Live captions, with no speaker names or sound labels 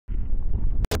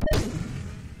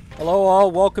Hello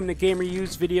all, welcome to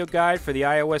GamerU's video guide for the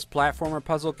iOS platformer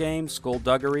puzzle game,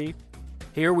 Skullduggery.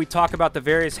 Here we talk about the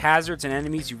various hazards and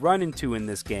enemies you run into in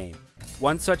this game.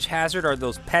 One such hazard are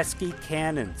those pesky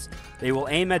cannons. They will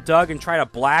aim at Doug and try to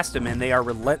blast him, and they are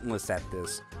relentless at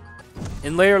this.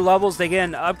 In later levels they get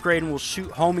an upgrade and will shoot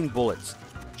homing bullets.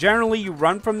 Generally you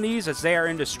run from these as they are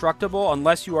indestructible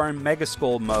unless you are in Mega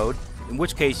Skull mode, in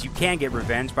which case you can get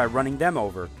revenge by running them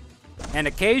over. And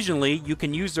occasionally, you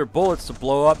can use their bullets to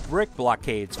blow up brick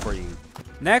blockades for you.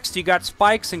 Next, you got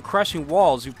spikes and crushing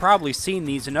walls. You've probably seen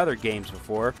these in other games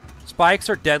before. Spikes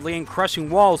are deadly, and crushing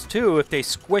walls too if they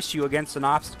squish you against an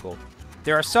obstacle.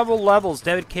 There are several levels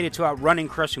dedicated to outrunning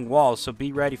crushing walls, so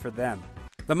be ready for them.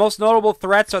 The most notable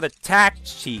threats are the tact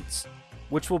cheats,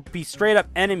 which will be straight up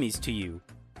enemies to you.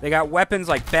 They got weapons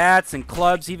like bats and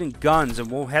clubs, even guns,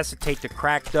 and won't hesitate to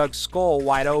crack Doug's skull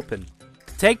wide open.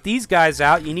 To take these guys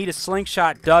out, you need to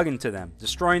slingshot Doug into them,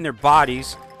 destroying their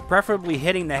bodies, preferably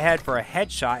hitting the head for a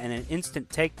headshot and an instant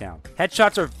takedown.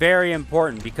 Headshots are very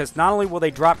important because not only will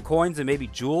they drop coins and maybe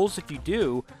jewels if you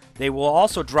do, they will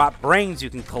also drop brains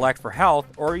you can collect for health,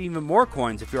 or even more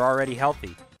coins if you're already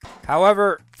healthy.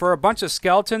 However, for a bunch of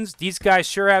skeletons, these guys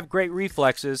sure have great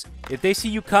reflexes. If they see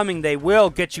you coming, they will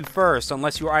get you first,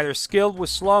 unless you are either skilled with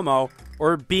slow-mo,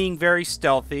 or being very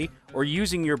stealthy, or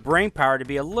using your brain power to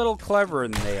be a little cleverer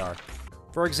than they are.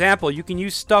 For example, you can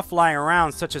use stuff lying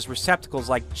around, such as receptacles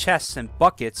like chests and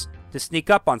buckets, to sneak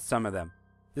up on some of them.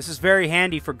 This is very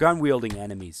handy for gun-wielding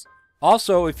enemies.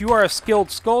 Also, if you are a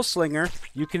skilled skull slinger,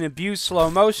 you can abuse slow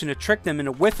motion to trick them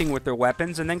into whiffing with their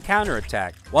weapons and then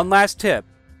counterattack. One last tip.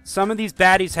 Some of these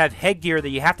baddies have headgear that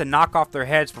you have to knock off their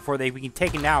heads before they can be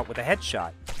taken out with a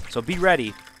headshot. So be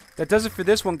ready. That does it for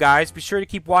this one, guys. Be sure to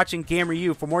keep watching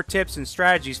GamerU for more tips and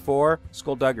strategies for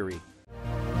Skullduggery.